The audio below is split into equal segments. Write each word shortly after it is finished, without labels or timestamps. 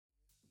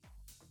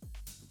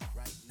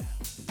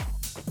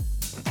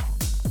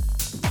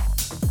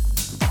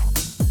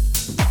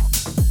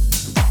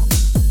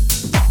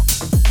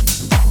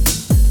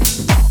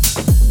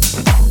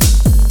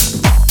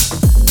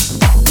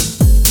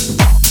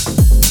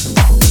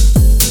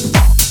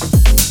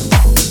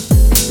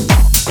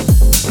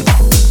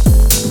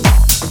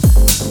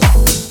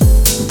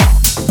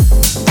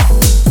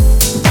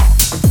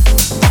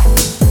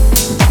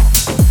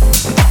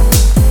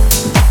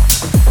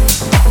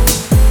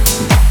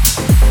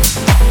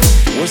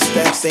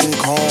thing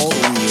called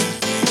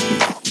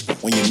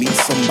when you meet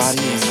somebody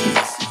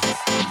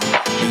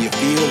and you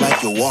feel like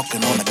you're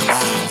walking on a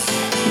cloud.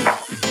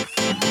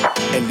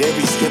 And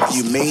every step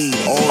you made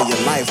all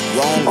your life,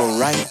 wrong or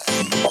right,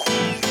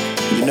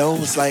 you know,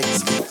 it's like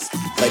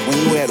when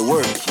you were at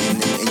work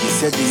and you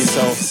said to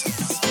yourself,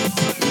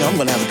 you know, I'm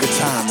gonna have a good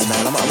time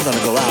tonight. I'm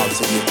gonna go out.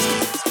 So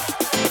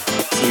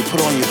you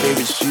put on your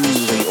favorite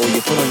shoes or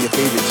you put on your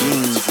favorite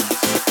jeans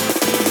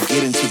and you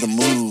get into the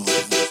mood.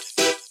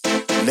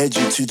 Led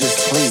you to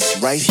this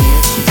place right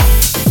here,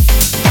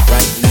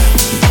 right now.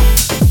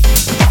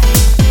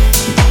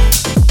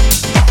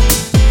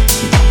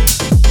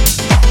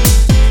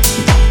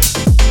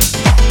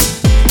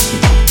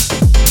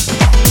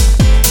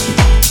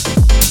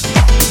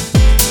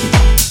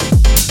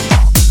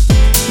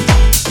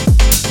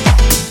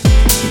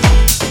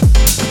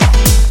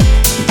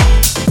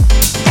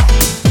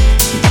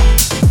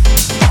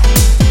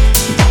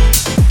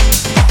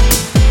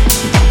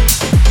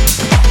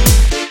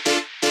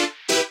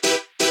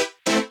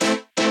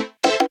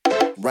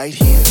 Right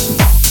here,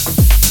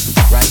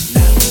 right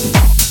now.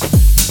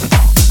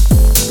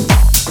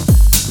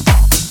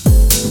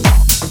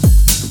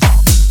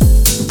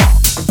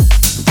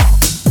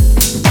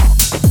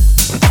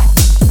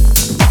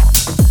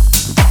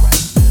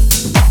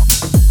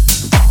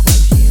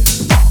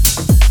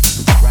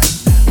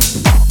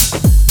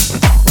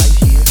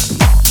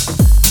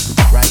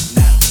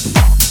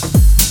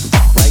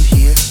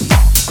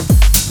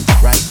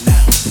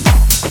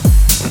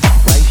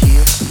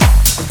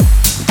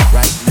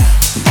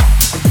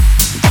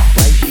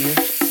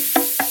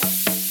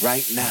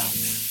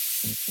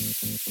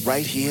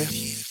 Right here,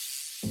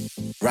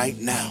 right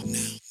now.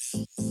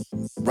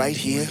 Right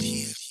here,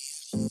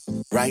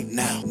 right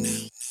now.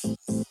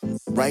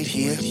 Right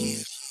here,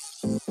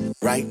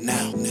 right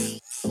now.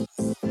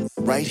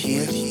 Right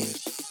here,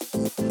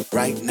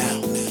 right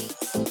now.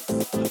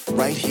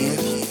 Right here,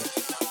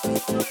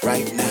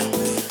 right now.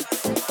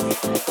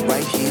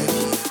 Right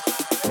here.